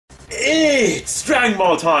It's Dragon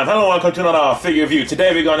Ball time! Hello and welcome to another figure review.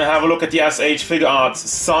 Today we're going to have a look at the SH Figuarts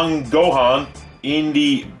Son Gohan in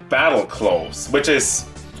the battle clothes, which is,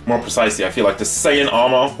 more precisely, I feel like the Saiyan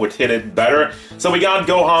armor would hit it better. So we got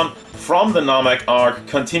Gohan from the Namek arc,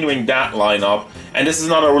 continuing that lineup, and this is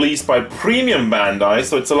not a release by Premium Bandai,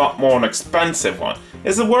 so it's a lot more an expensive one.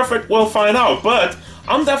 Is it worth it? We'll find out, but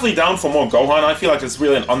I'm definitely down for more Gohan. I feel like it's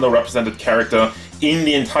really an underrepresented character in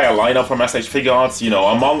the entire lineup from SH Figuarts, you know,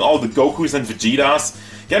 among all the Gokus and Vegetas.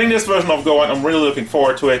 Getting this version of Gohan, I'm really looking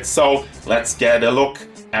forward to it, so let's get a look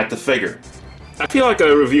at the figure. I feel like I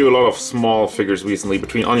review a lot of small figures recently,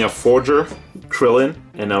 between Anya Forger, Krillin,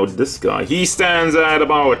 and now this guy. He stands at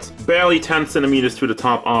about barely 10 centimeters to the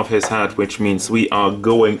top of his head, which means we are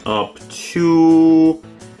going up to,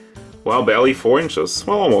 well, barely 4 inches.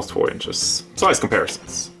 Well, almost 4 inches. Size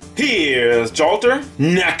comparisons. Here's Jolter,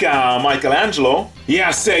 NECA Michelangelo, the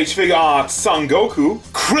SH Figuarts Son Goku,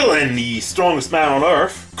 Krillin, the strongest man on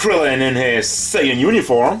Earth, Krillin in his Saiyan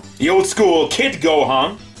uniform, the old school Kid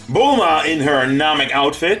Gohan, Bulma in her Namek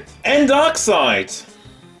outfit, and Darkseid.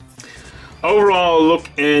 Overall, look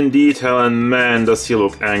in detail, and man, does he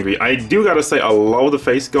look angry. I do gotta say, I love the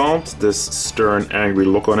face sculpt, this stern, angry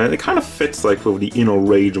look on it. It kind of fits like with the inner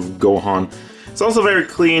rage of Gohan. It's also very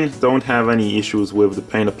clean, don't have any issues with the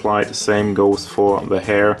paint applied. The same goes for the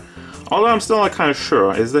hair. Although I'm still not kind of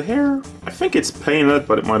sure, is the hair? I think it's painted,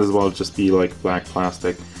 but it might as well just be like black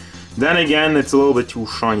plastic. Then again, it's a little bit too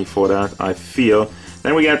shiny for that, I feel.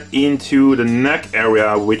 Then we get into the neck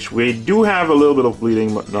area, which we do have a little bit of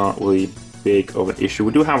bleeding, but not really big of an issue.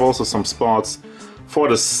 We do have also some spots for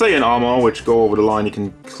the Saiyan armor, which go over the line. You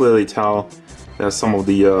can clearly tell there's some of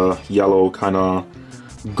the yellow kind of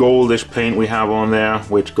goldish paint we have on there,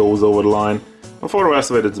 which goes over the line. But for the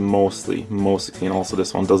rest of it, it's mostly clean. Also,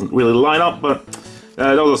 this one doesn't really line up, but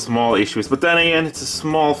those are small issues. But then again, it's a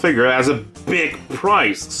small figure, it has a big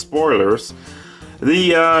price. Spoilers.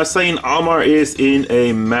 The Saiyan armor is in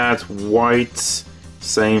a matte white.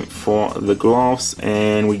 Same for the gloves,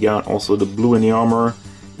 and we got also the blue in the armor,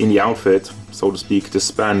 in the outfit, so to speak, the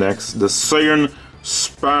spandex, the Saiyan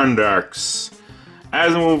spandex.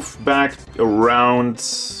 As we move back around,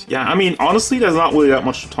 yeah, I mean, honestly, there's not really that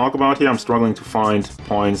much to talk about here. I'm struggling to find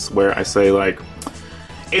points where I say, like,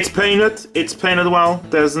 it's painted well.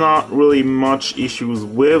 There's not really much issues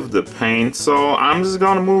with the paint, so I'm just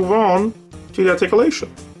gonna move on to the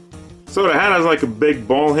articulation. So the head has like a big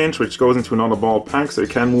ball hinge, which goes into another ball pack, so you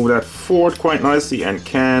can move that forward quite nicely and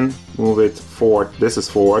can move it forward. This is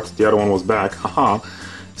forward, the other one was back, haha.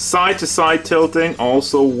 Side to side tilting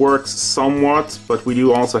also works somewhat, but we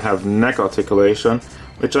do also have neck articulation,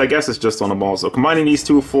 which I guess is just on the ball. So combining these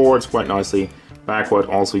two forwards quite nicely, backward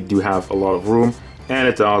also we do have a lot of room, and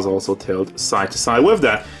it does also tilt side to side with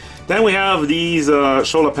that. Then we have these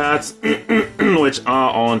shoulder pads, which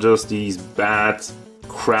are on just these bad,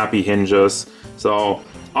 crappy hinges. So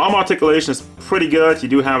arm articulation is pretty good. You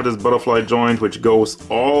do have this butterfly joint, which goes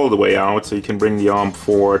all the way out, so you can bring the arm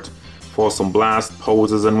forward for some blast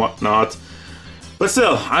poses and whatnot. But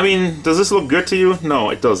still, I mean, does this look good to you? No,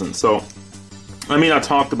 it doesn't. So, I mean, I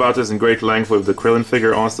talked about this in great length with the Krillin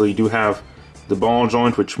figure. Also, you do have the ball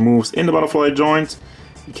joint, which moves in the butterfly joint.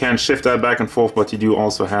 You can shift that back and forth, but you do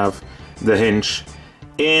also have the hinge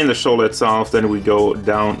in the shoulder itself. Then we go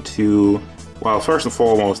down to, well, first and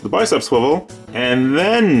foremost, the bicep swivel, and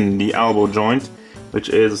then the elbow joint, which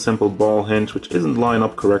is a simple ball hinge, which isn't lined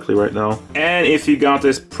up correctly right now. And if you got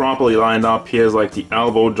this properly lined up, here's like the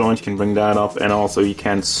elbow joint, you can bring that up, and also you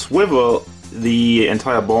can swivel the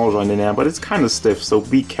entire ball joint in there, but it's kind of stiff, so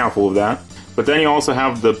be careful with that. But then you also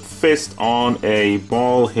have the fist on a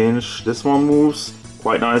ball hinge. This one moves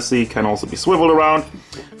quite nicely, can also be swiveled around.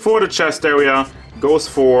 For the chest area, goes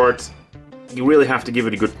forward, you really have to give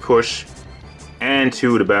it a good push, and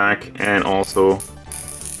to the back, and also,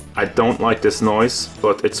 I don't like this noise,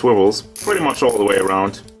 but it swivels pretty much all the way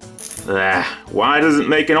around. Why does it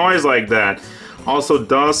make a noise like that? Also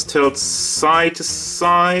does tilt side to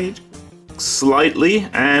side slightly,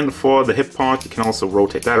 and for the hip part you can also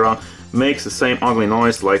rotate that around. Makes the same ugly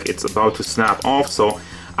noise like it's about to snap off, so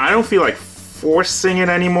I don't feel like forcing it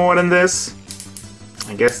any more than this.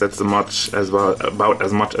 I guess that's about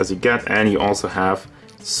as much as you get, and you also have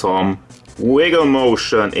some wiggle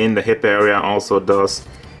motion in the hip area. Also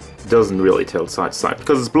doesn't really tilt side to side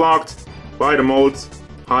because it's blocked by the molds.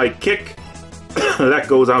 High kick that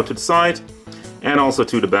goes out to the side and also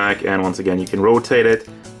to the back, and once again you can rotate it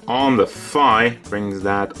on the thigh, brings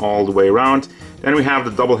that all the way around. Then we have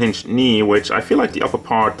the double hinged knee, which I feel like the upper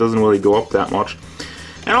part doesn't really go up that much.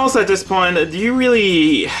 And also at this point, is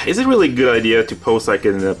it really a good idea to post like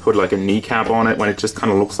put like a kneecap on it when it just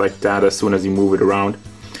kind of looks like that as soon as you move it around?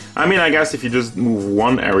 I mean, I guess if you just move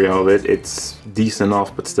one area of it, it's decent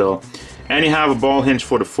enough, but still. And you have a ball hinge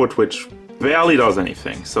for the foot, which barely does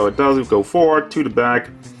anything. So it does go forward to the back.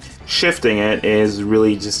 Shifting it is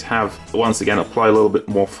really just have, once again, apply a little bit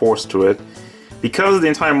more force to it. Because the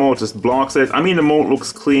entire mold just blocks it. I mean, the mold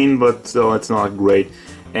looks clean, but still, it's not great.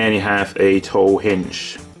 And you have a toe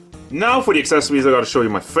hinge. Now for the accessories, I gotta show you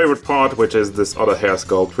my favorite part, which is this other hair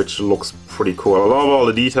sculpt, which looks pretty cool. I love all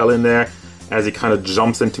the detail in there as he kind of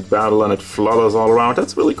jumps into battle and it flutters all around.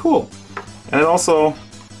 That's really cool. And it also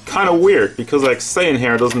kind of weird because like Saiyan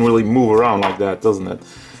hair doesn't really move around like that, doesn't it?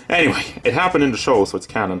 Anyway, it happened in the show, so it's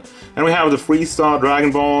canon. And we have the Frieza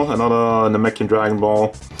Dragon Ball, another Namekian Dragon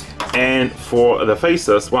Ball. And for the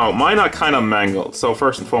faces, wow, mine are kind of mangled. So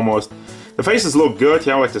first and foremost, the faces look good.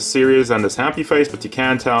 You have like the serious and this happy face, but you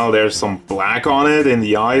can tell there's some black on it in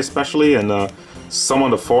the eye especially, and some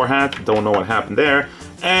on the forehead. Don't know what happened there.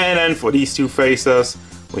 And then for these two faces,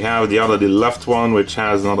 we have the left one, which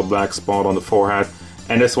has another black spot on the forehead,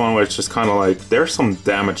 and this one, which is kind of like there's some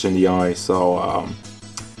damage in the eye. So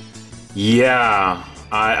yeah,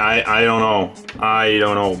 I don't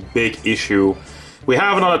know. Big issue. We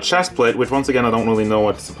have another chest plate, which once again I don't really know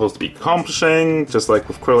what it's supposed to be accomplishing. Just like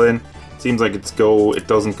with Krillin, seems like it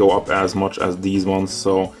doesn't go up as much as these ones.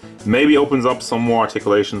 So maybe opens up some more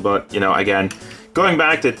articulation, but you know, again. Going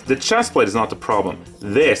back to the chest plate is not the problem.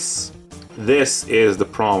 This is the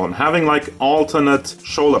problem. Having like alternate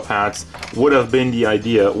shoulder pads would have been the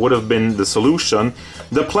idea, would have been the solution,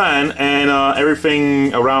 the plan, and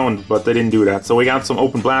everything around, but they didn't do that. So we got some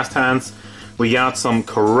open blast hands, we got some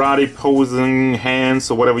karate posing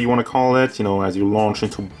hands, or whatever you want to call it, you know, as you launch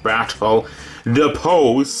into battle, the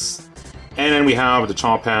pose. And then we have the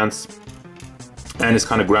chop hands, and this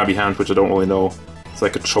kind of grabby hand, which I don't really know.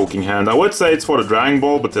 Like a choking hand. I would say it's for the Dragon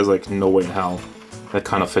Ball, but there's like no way in hell that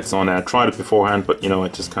kind of fits on there. I tried it beforehand, but you know,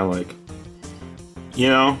 it just kind of like, you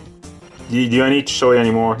know, do I need to show you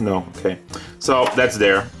anymore? No, okay. So that's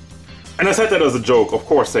there. And I said that as a joke. Of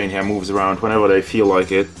course, Saiyan hair moves around whenever they feel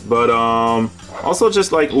like it, but also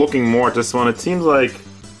just like looking more at this one, it seems like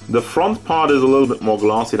the front part is a little bit more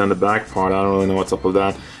glossy than the back part. I don't really know what's up with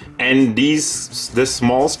that. And this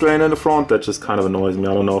small strand in the front, that just kind of annoys me.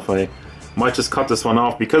 I don't know if I might just cut this one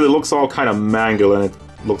off because it looks all kind of mangled and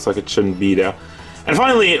it looks like it shouldn't be there. And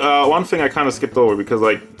finally, one thing I kind of skipped over because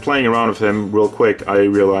like playing around with him real quick, I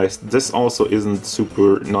realized this also isn't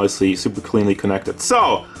super nicely, super cleanly connected.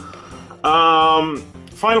 So,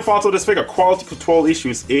 final thoughts of this figure. Quality control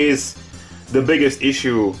issues is the biggest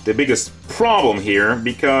issue, the biggest problem here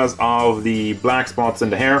because of the black spots in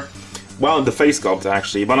the hair. Well, the face sculpt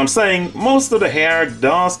actually, but I'm saying most of the hair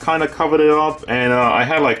does kind of cover it up, and I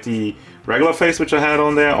had like the regular face which I had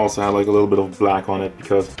on there, also had like a little bit of black on it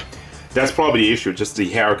because that's probably the issue, just the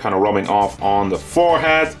hair kind of rubbing off on the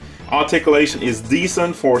forehead. Articulation is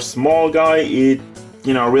decent for a small guy. It,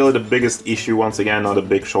 you know, really the biggest issue once again are the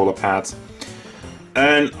big shoulder pads.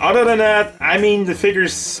 And other than that, I mean, the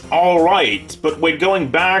figure's alright, but we're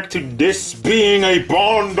going back to this being a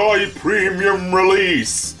Bandai premium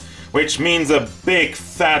release, which means a big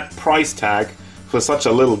fat price tag for such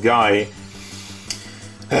a little guy.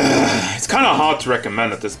 It's kind of hard to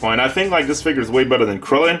recommend at this point. I think like this figure is way better than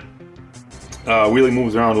Krillin. Really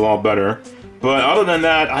moves around a lot better. But other than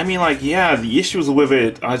that, I mean like, yeah, the issues with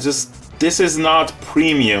it are just, this is not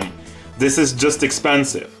premium. This is just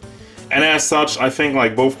expensive. And as such, I think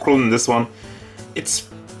like both Krillin and this one, it's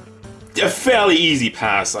a fairly easy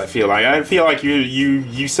pass, I feel like. I feel like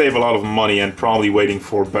you save a lot of money and probably waiting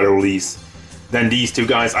for a better release than these two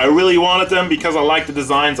guys. I really wanted them because I like the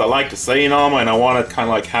designs, I like the Saiyan armor, and I want to kind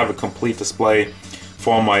of like have a complete display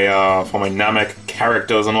for my Namek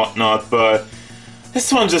characters and whatnot, but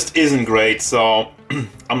this one just isn't great, so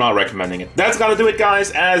I'm not recommending it. That's gonna do it,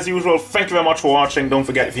 guys. As usual, thank you very much for watching. Don't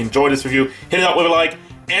forget, if you enjoyed this review, hit it up with a like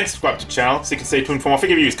and subscribe to the channel so you can stay tuned for more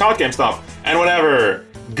figure reviews, card game stuff, and whatever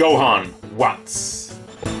Gohan wants.